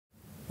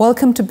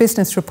Welcome to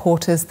Business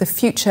Reporter's The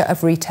Future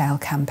of Retail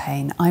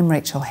campaign. I'm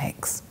Rachel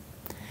Hicks.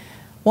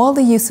 While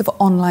the use of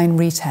online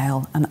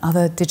retail and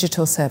other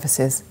digital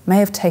services may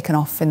have taken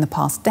off in the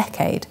past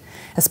decade,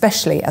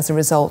 especially as a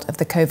result of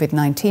the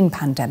COVID-19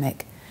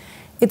 pandemic,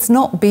 it's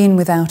not been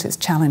without its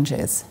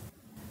challenges.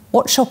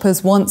 What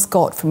shoppers once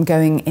got from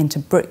going into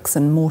bricks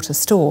and mortar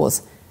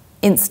stores,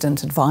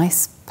 instant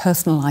advice,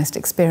 personalised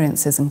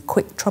experiences and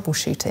quick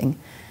troubleshooting,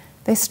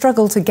 they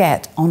struggle to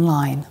get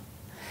online.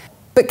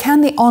 But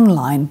can the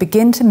online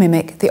begin to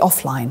mimic the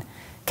offline?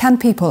 Can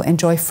people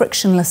enjoy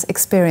frictionless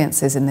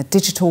experiences in the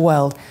digital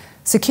world,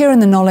 secure in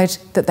the knowledge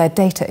that their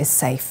data is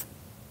safe?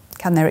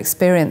 Can their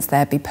experience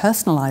there be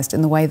personalised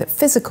in the way that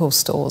physical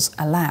stores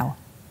allow?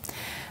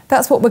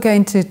 That's what we're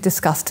going to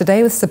discuss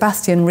today with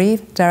Sebastian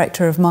Reeve,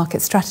 Director of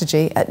Market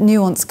Strategy at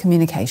Nuance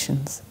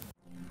Communications.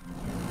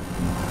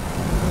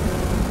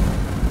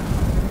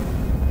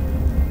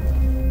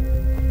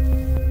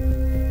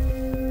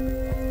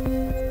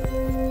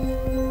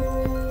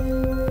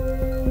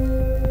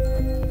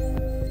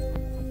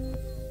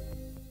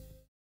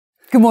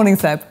 Good morning,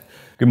 Seb.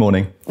 Good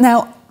morning.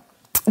 Now,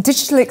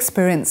 digital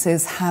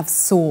experiences have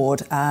soared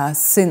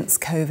since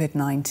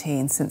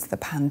COVID-19, since the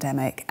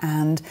pandemic,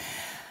 and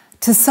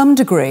to some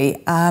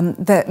degree,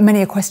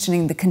 many are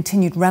questioning the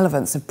continued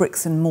relevance of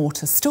bricks and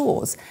mortar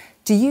stores.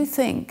 Do you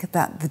think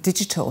that the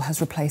digital has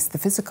replaced the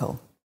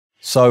physical?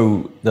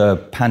 So the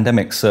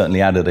pandemic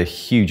certainly added a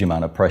huge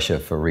amount of pressure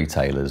for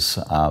retailers.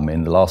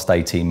 In the last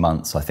 18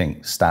 months, I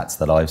think stats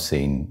that I've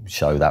seen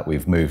show that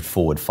we've moved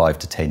forward 5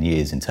 to 10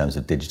 years in terms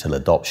of digital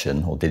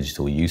adoption or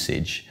digital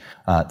usage.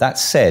 That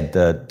said,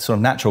 the sort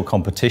of natural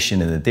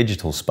competition in the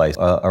digital space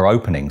are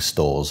opening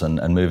stores and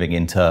moving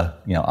into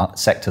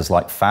sectors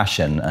like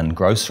fashion and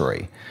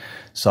grocery.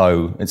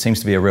 So it seems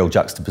to be a real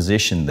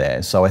juxtaposition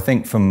there. So I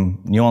think from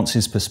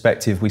Nuance's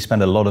perspective, we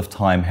spend a lot of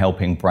time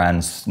helping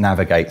brands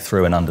navigate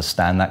through and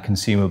understand that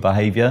consumer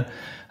behaviour.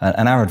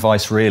 And our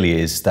advice really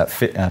is that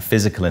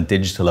physical and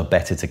digital are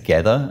better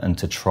together and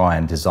to try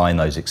and design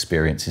those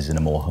experiences in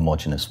a more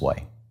homogeneous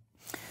way.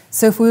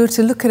 So if we were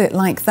to look at it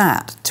like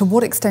that, to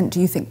what extent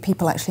do you think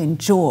people actually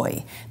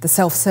enjoy the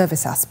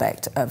self-service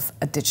aspect of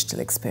a digital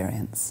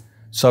experience?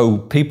 So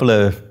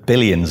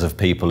billions of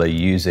people are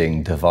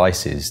using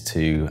devices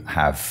to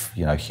have,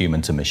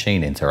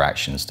 human-to-machine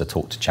interactions, to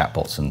talk to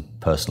chatbots and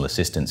personal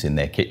assistants in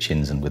their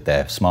kitchens and with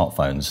their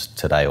smartphones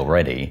today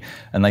already.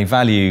 And they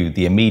value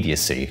the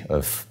immediacy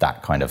of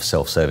that kind of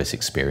self-service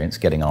experience,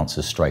 getting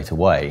answers straight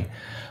away.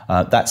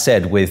 That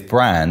said, with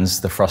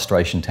brands, the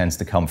frustration tends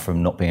to come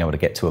from not being able to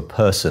get to a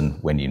person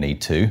when you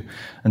need to.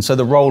 And so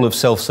the role of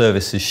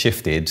self-service has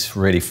shifted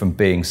really from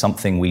being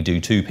something we do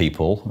to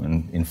people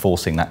and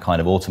enforcing that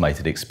kind of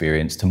automated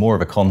experience to more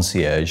of a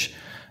concierge.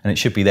 And it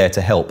should be there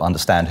to help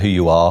understand who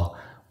you are,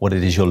 what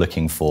it is you're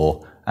looking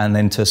for, and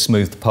then to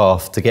smooth the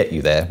path to get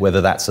you there,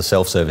 whether that's a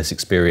self-service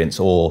experience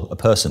or a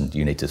person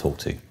you need to talk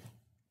to.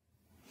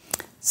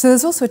 So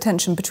there's also a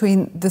tension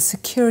between the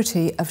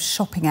security of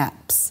shopping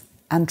apps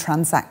and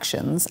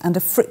transactions and a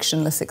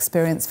frictionless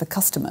experience for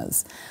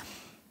customers.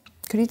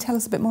 Could you tell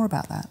us a bit more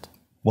about that?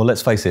 Well,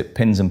 let's face it,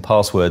 pins and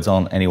passwords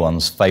aren't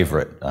anyone's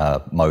favourite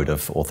mode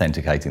of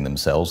authenticating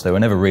themselves. They were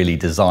never really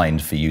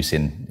designed for use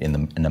in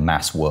the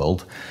mass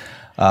world.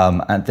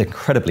 And they're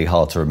incredibly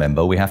hard to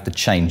remember. We have to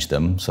change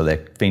them, so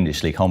they're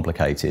fiendishly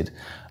complicated.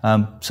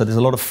 So there's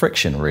a lot of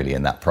friction really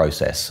in that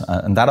process.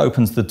 And that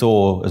opens the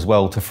door as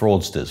well to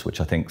fraudsters,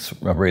 which I think is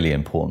a really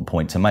important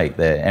point to make.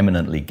 They're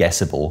eminently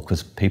guessable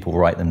because people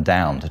write them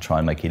down to try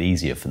and make it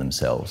easier for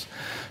themselves.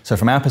 So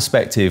from our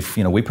perspective,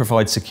 we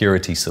provide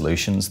security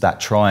solutions that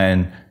try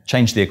and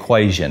change the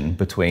equation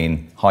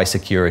between high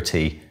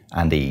security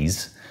and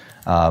ease.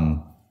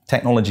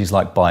 Technologies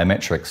like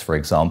biometrics, for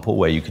example,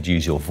 where you could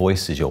use your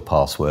voice as your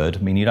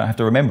password, mean you don't have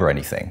to remember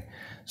anything.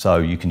 So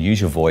you can use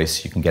your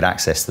voice, you can get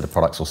access to the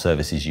products or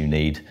services you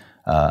need,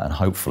 and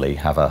hopefully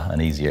have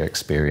an easier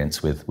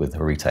experience with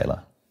a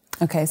retailer.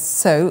 Okay,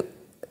 so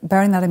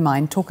bearing that in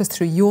mind, talk us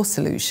through your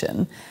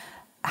solution.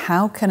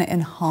 How can it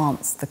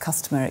enhance the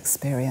customer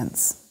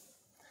experience?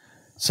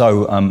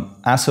 So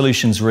our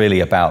solution's really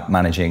about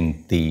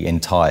managing the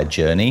entire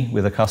journey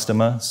with a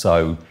customer.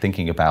 So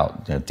thinking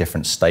about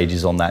different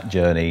stages on that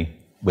journey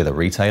with a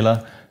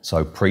retailer.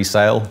 So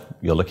pre-sale,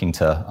 you're looking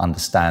to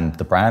understand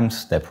the brand,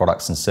 their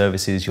products and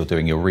services, you're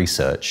doing your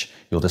research,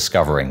 you're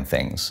discovering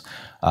things.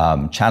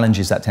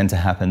 Challenges that tend to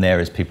happen there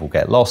is people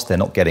get lost, they're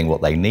not getting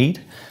what they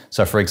need.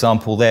 So for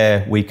example,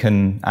 there we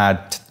can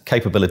add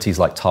capabilities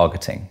like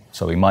targeting.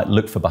 So we might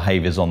look for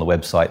behaviors on the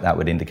website that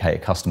would indicate a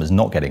customer's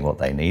not getting what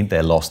they need,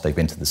 they're lost, they've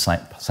been to the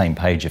same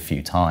page a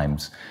few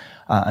times,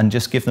 and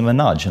just give them a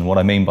nudge. And what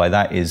I mean by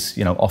that is,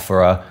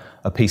 offer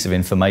a piece of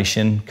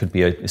information, could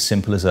be as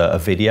simple as a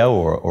video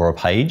or a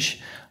page,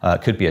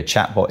 could be a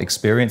chatbot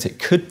experience, it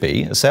could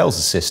be a sales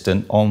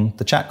assistant on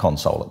the chat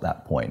console at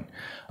that point.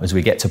 As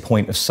we get to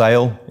point of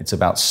sale, it's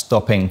about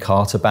stopping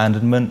cart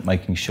abandonment,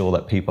 making sure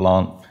that people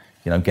aren't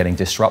getting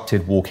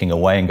disrupted, walking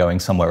away and going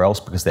somewhere else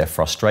because they're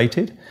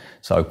frustrated.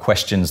 So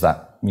questions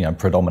that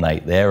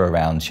predominate there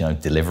around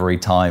delivery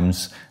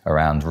times,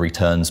 around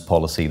returns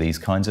policy, these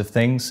kinds of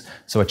things.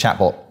 So a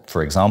chatbot,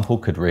 for example,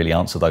 could really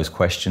answer those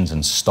questions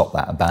and stop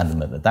that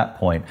abandonment at that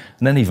point,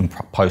 and then even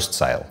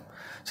post-sale.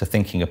 So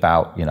thinking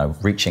about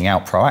reaching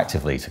out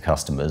proactively to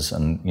customers,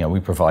 and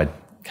we provide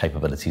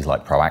capabilities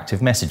like proactive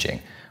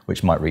messaging,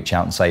 which might reach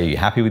out and say, are you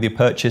happy with your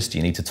purchase? Do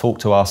you need to talk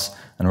to us?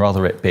 And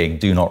rather it being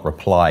do not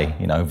reply,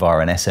 via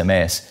an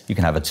SMS, you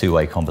can have a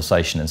two-way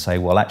conversation and say,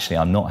 well, actually,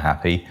 I'm not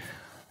happy.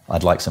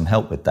 I'd like some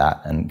help with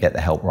that, and get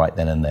the help right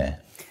then and there.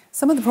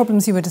 Some of the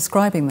problems you were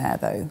describing there,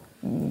 though,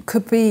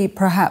 could be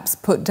perhaps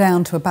put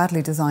down to a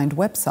badly designed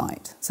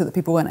website so that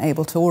people weren't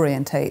able to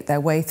orientate their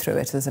way through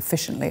it as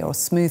efficiently or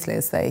smoothly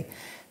as they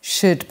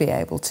should be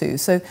able to.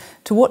 So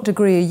to what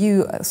degree are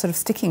you a sort of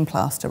sticking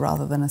plaster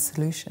rather than a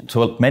solution?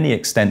 To many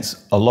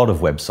extents, a lot of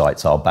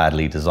websites are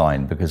badly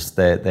designed because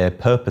their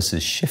purpose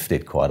has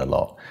shifted quite a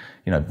lot.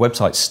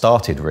 Websites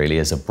started really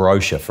as a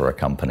brochure for a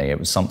company. It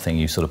was something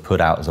you sort of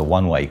put out as a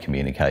one-way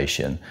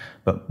communication.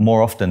 But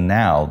more often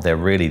now, they're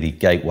really the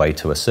gateway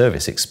to a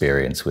service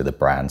experience with a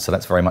brand. So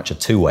that's very much a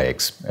two-way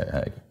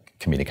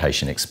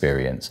communication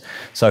experience.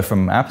 So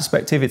from our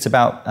perspective, it's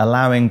about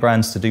allowing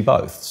brands to do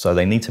both. So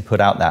they need to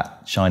put out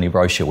that shiny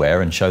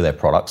brochureware and show their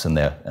products and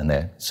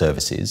their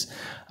services,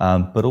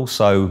 but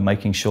also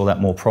making sure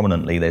that more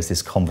prominently there's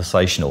this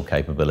conversational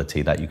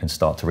capability that you can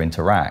start to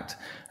interact.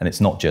 And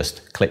it's not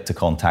just click to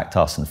contact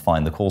us and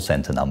find the call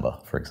center number,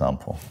 for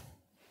example.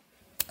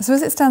 So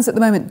as it stands at the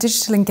moment,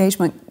 digital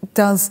engagement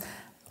does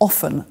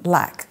often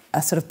lack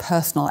a sort of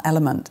personal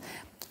element.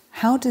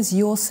 How does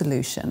your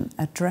solution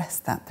address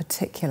that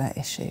particular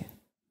issue?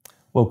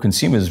 Well,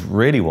 consumers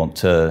really want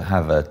to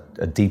have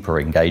a deeper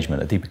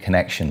engagement, a deeper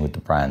connection with the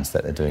brands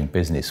that they're doing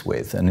business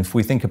with. And if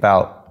we think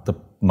about the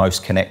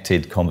most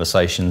connected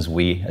conversations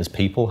we as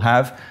people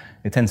have,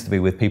 it tends to be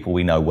with people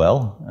we know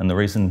well. And the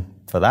reason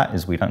for that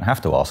is we don't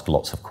have to ask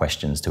lots of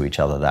questions to each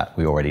other that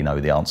we already know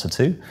the answer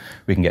to.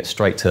 We can get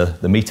straight to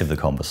the meat of the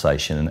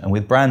conversation. And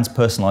with brands,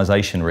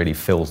 personalization really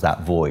fills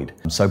that void.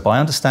 So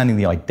by understanding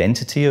the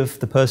identity of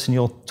the person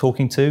you're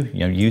talking to,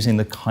 using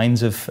the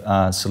kinds of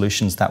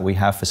solutions that we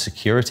have for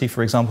security,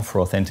 for example, for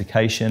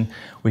authentication,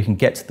 we can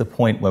get to the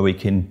point where we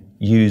can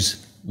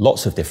use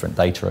lots of different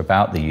data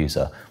about the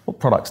user. What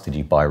products did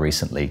you buy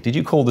recently? Did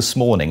you call this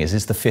morning? Is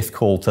this the 5th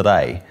call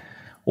today?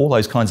 All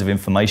those kinds of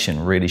information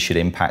really should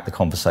impact the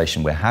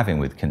conversation we're having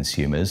with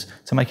consumers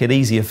to make it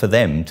easier for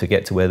them to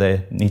get to where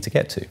they need to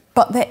get to.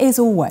 But there is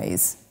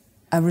always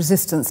a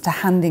resistance to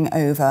handing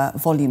over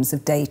volumes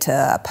of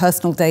data,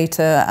 personal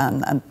data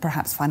and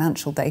perhaps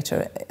financial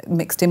data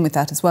mixed in with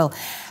that as well.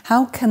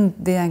 How can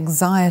the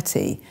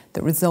anxiety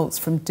that results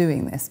from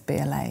doing this be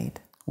allayed?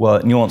 Well,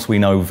 at Nuance, we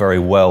know very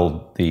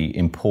well the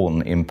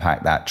important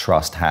impact that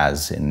trust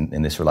has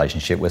in this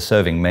relationship. We're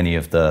serving many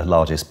of the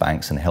largest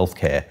banks and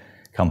healthcare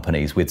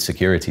companies with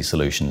security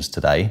solutions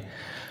today.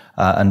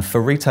 And for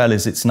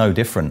retailers, it's no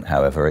different,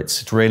 however.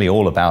 It's really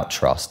all about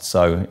trust.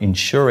 So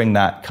ensuring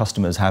that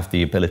customers have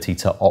the ability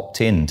to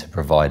opt in to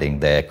providing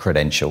their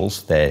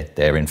credentials,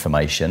 their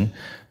information.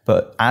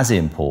 But as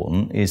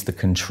important is the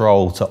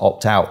control to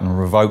opt out and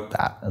revoke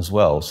that as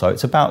well. So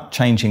it's about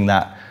changing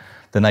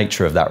the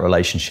nature of that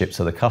relationship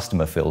so the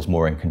customer feels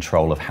more in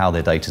control of how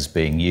their data is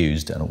being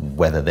used and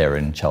whether they're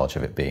in charge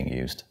of it being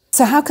used.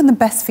 So how can the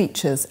best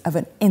features of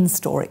an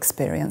in-store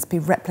experience be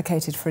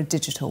replicated for a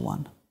digital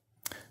one?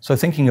 So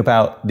thinking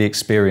about the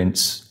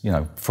experience,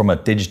 from a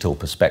digital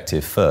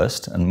perspective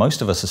first, and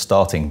most of us are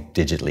starting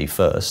digitally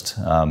first.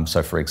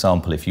 So for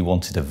example, if you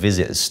wanted to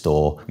visit a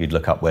store, you'd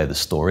look up where the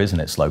store is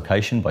and its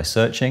location by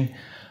searching,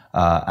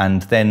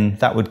 and then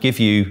that would give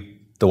you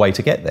the way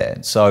to get there.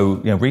 So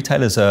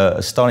retailers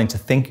are starting to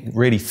think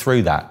really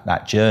through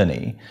that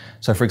journey.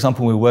 So for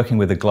example, we're working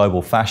with a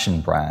global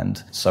fashion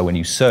brand. So when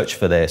you search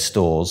for their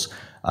stores,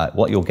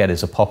 what you'll get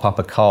is a pop-up,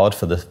 a card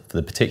for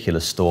the particular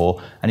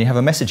store, and you have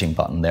a messaging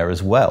button there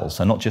as well.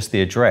 So not just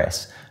the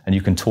address, and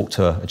you can talk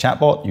to a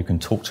chatbot, you can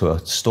talk to a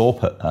store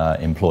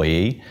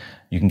employee,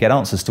 you can get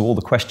answers to all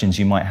the questions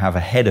you might have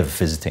ahead of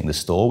visiting the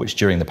store, which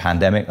during the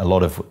pandemic, a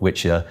lot of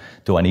which are,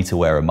 do I need to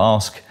wear a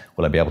mask?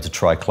 Will I be able to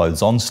try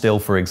clothes on still,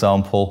 for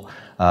example?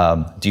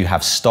 Do you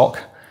have stock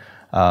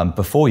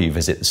before you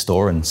visit the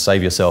store and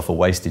save yourself a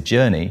wasted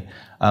journey?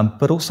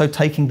 But also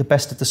taking the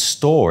best of the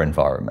store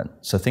environment.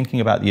 So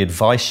thinking about the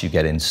advice you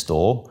get in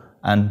store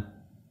and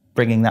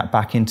bringing that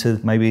back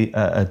into maybe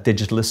a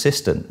digital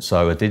assistant.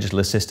 So a digital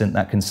assistant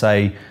that can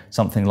say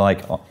something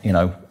like,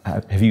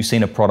 have you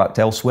seen a product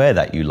elsewhere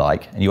that you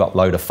like? And you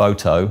upload a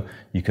photo,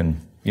 you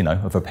can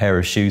of a pair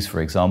of shoes,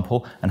 for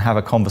example, and have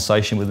a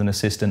conversation with an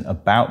assistant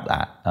about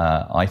that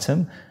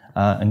item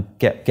and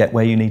get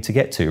where you need to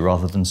get to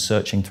rather than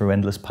searching through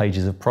endless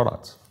pages of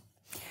products.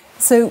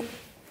 So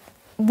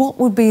what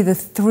would be the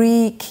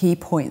 3 key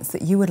points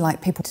that you would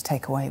like people to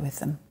take away with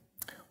them?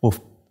 Well,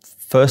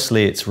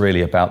 firstly, it's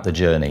really about the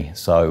journey.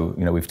 So,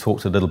 we've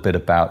talked a little bit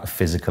about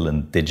physical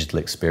and digital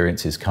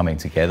experiences coming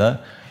together.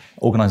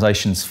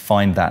 Organizations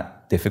find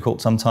that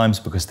difficult sometimes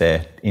because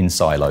they're in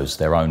silos,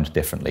 they're owned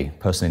differently. The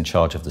person in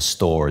charge of the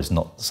store is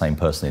not the same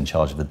person in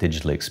charge of the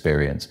digital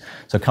experience.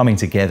 So coming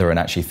together and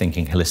actually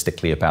thinking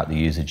holistically about the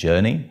user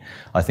journey,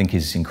 I think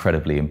is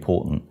incredibly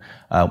important.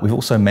 We've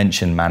also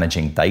mentioned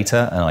managing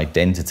data and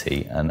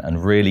identity,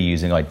 and really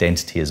using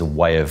identity as a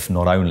way of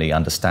not only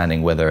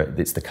understanding whether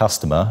it's the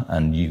customer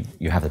and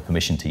you have the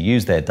permission to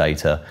use their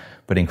data,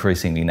 but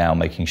increasingly now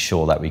making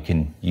sure that we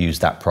can use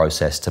that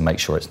process to make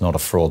sure it's not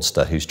a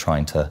fraudster who's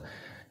trying to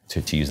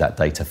use that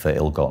data for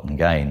ill-gotten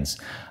gains.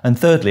 And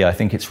thirdly, I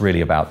think it's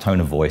really about tone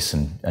of voice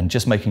and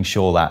just making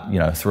sure that,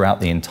 throughout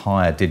the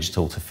entire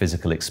digital to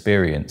physical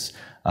experience,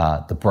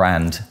 the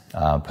brand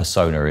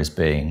persona is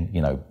being,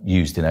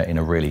 used in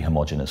a really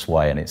homogenous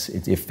way, and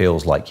it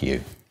feels like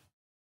you.